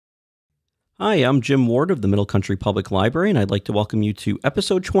Hi, I'm Jim Ward of the Middle Country Public Library, and I'd like to welcome you to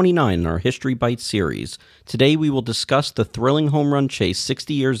episode 29 in our History Bites series. Today we will discuss the thrilling home run chase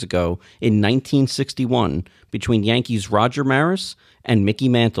 60 years ago in 1961 between Yankees Roger Maris and Mickey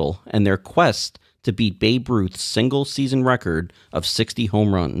Mantle and their quest to beat Babe Ruth's single-season record of 60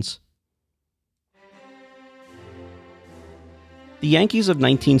 home runs. The Yankees of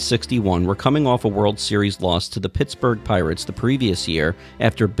 1961 were coming off a World Series loss to the Pittsburgh Pirates the previous year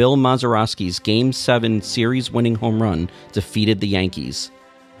after Bill Mazeroski's Game 7 series-winning home run defeated the Yankees.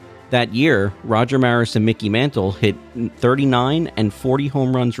 That year, Roger Maris and Mickey Mantle hit 39 and 40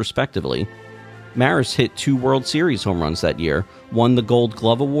 home runs respectively. Maris hit 2 World Series home runs that year, won the Gold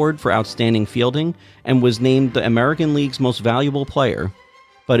Glove Award for outstanding fielding, and was named the American League's most valuable player.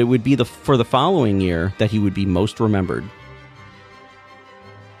 But it would be for the following year that he would be most remembered.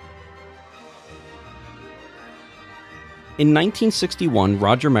 In 1961,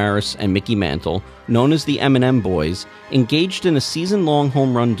 Roger Maris and Mickey Mantle, known as the M&M Boys, engaged in a season-long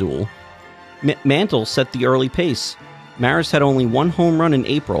home run duel. Mantle set the early pace. Maris had only 1 home run in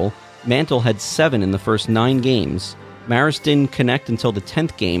April. Mantle had 7 in the first 9 games. Maris didn't connect until the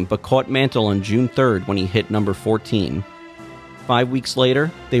 10th game, but caught Mantle on June 3rd when he hit number 14. 5 weeks later,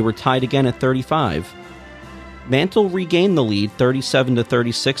 they were tied again at 35. Mantle regained the lead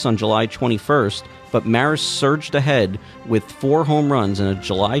 37-36 on July 21st, but Maris surged ahead with 4 home runs in a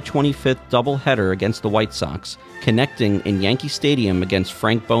July 25th doubleheader against the White Sox, connecting in Yankee Stadium against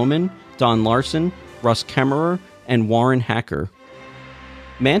Frank Bowman, Don Larson, Russ Kemmerer, and Warren Hacker.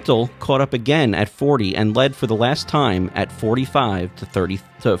 Mantle caught up again at 40 and led for the last time at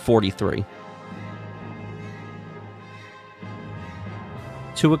 45-43.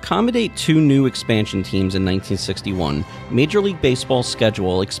 To accommodate 2 new expansion teams in 1961, Major League Baseball's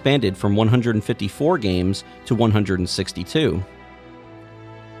schedule expanded from 154 games to 162.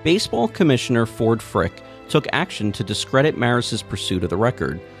 Baseball Commissioner Ford Frick took action to discredit Maris's pursuit of the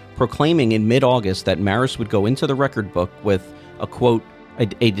record, proclaiming in mid-August that Maris would go into the record book with a, quote,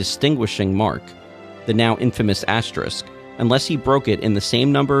 a distinguishing mark, the now infamous asterisk, unless he broke it in the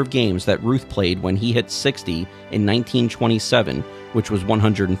same number of games that Ruth played when he hit 60 in 1927, which was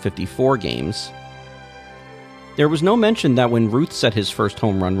 154 games. There was no mention that when Ruth set his first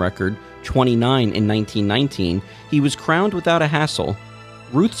home run record, 29 in 1919, he was crowned without a hassle.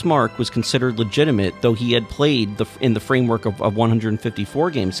 Ruth's mark was considered legitimate, though he had played in the framework of a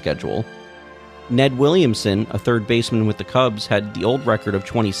 154-game schedule. Ned Williamson, a third baseman with the Cubs, had the old record of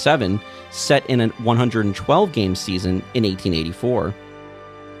 27, set in a 112-game season in 1884.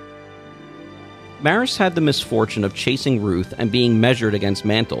 Maris had the misfortune of chasing Ruth and being measured against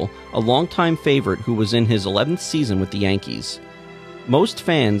Mantle, a longtime favorite who was in his 11th season with the Yankees. Most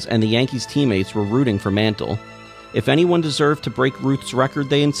fans and the Yankees teammates were rooting for Mantle. If anyone deserved to break Ruth's record,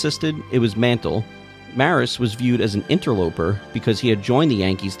 they insisted, it was Mantle. Maris was viewed as an interloper because he had joined the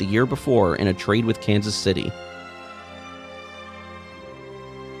Yankees the year before in a trade with Kansas City.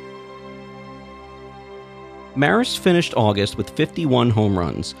 Maris finished August with 51 home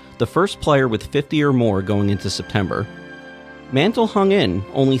runs, the first player with 50 or more going into September. Mantle hung in,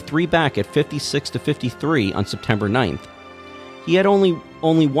 only 3 back at 56-53 on September 9th. He had only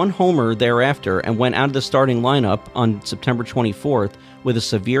 1 homer thereafter and went out of the starting lineup on September 24th with a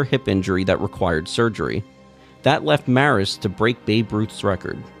severe hip injury that required surgery. That left Maris to break Babe Ruth's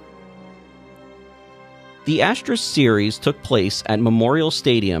record. The Astros series took place at Memorial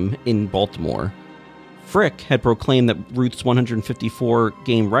Stadium in Baltimore. Frick had proclaimed that Ruth's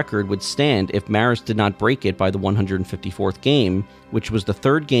 154-game record would stand if Maris did not break it by the 154th game, which was the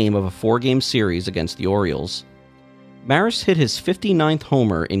 3rd game of a 4-game series against the Orioles. Maris hit his 59th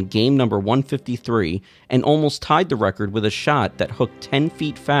homer in game number 153 and almost tied the record with a shot that hooked 10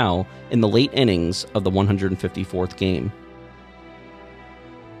 feet foul in the late innings of the 154th game.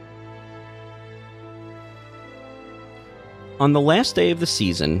 On the last day of the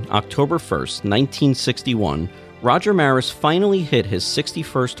season, October 1st, 1961, Roger Maris finally hit his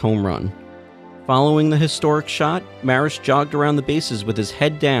 61st home run. Following the historic shot, Maris jogged around the bases with his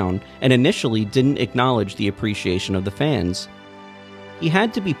head down and initially didn't acknowledge the appreciation of the fans. He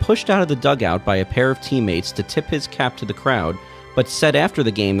had to be pushed out of the dugout by a pair of teammates to tip his cap to the crowd, but said after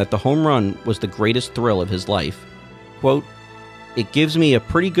the game that the home run was the greatest thrill of his life. Quote, "It gives me a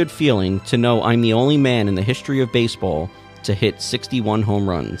pretty good feeling to know I'm the only man in the history of baseball to hit 61 home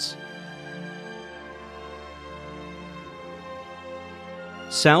runs."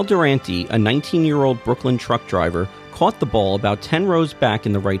 Sal Durante, a 19-year-old Brooklyn truck driver, caught the ball about 10 rows back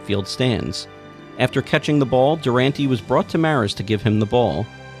in the right field stands. After catching the ball, Durante was brought to Maris to give him the ball.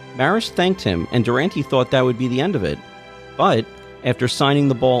 Maris thanked him, and Durante thought that would be the end of it. But After signing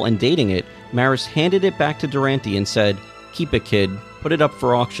the ball and dating it, Maris handed it back to Durante and said, "Keep it, kid. Put it up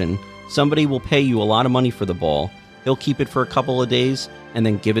for auction. Somebody will pay you a lot of money for the ball. He'll keep it for a couple of days and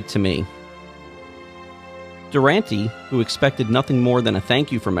then give it to me." Durante, who expected nothing more than a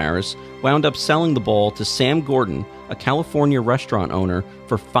thank you from Maris, wound up selling the ball to Sam Gordon, a California restaurant owner,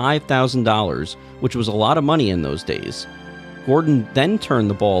 for $5,000, which was a lot of money in those days. Gordon then turned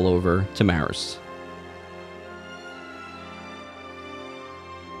the ball over to Maris.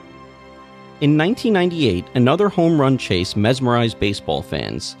 In 1998, another home run chase mesmerized baseball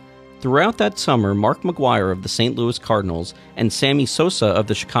fans. Throughout that summer, Mark McGwire of the St. Louis Cardinals and Sammy Sosa of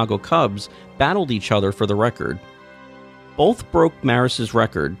the Chicago Cubs battled each other for the record. Both broke Maris's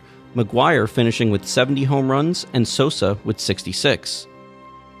record, McGwire finishing with 70 home runs and Sosa with 66.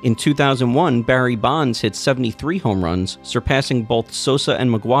 In 2001, Barry Bonds hit 73 home runs, surpassing both Sosa and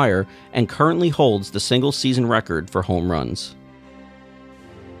McGwire, and currently holds the single-season record for home runs.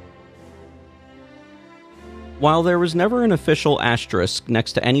 While there was never an official asterisk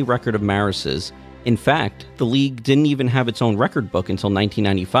next to any record of Maris's, in fact, the league didn't even have its own record book until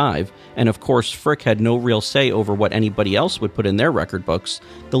 1995, and of course Frick had no real say over what anybody else would put in their record books,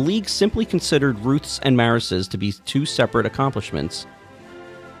 the league simply considered Ruth's and Maris's to be two separate accomplishments.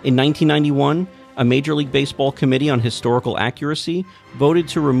 In 1991, a Major League Baseball Committee on Historical Accuracy voted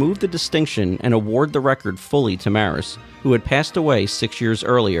to remove the distinction and award the record fully to Maris, who had passed away 6 years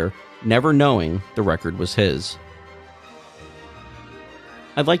earlier, never knowing the record was his.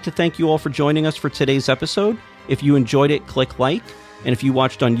 I'd like to thank you all for joining us for today's episode. If you enjoyed it, click like, and if you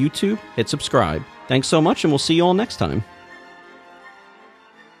watched on YouTube, hit subscribe. Thanks so much, and we'll see you all next time.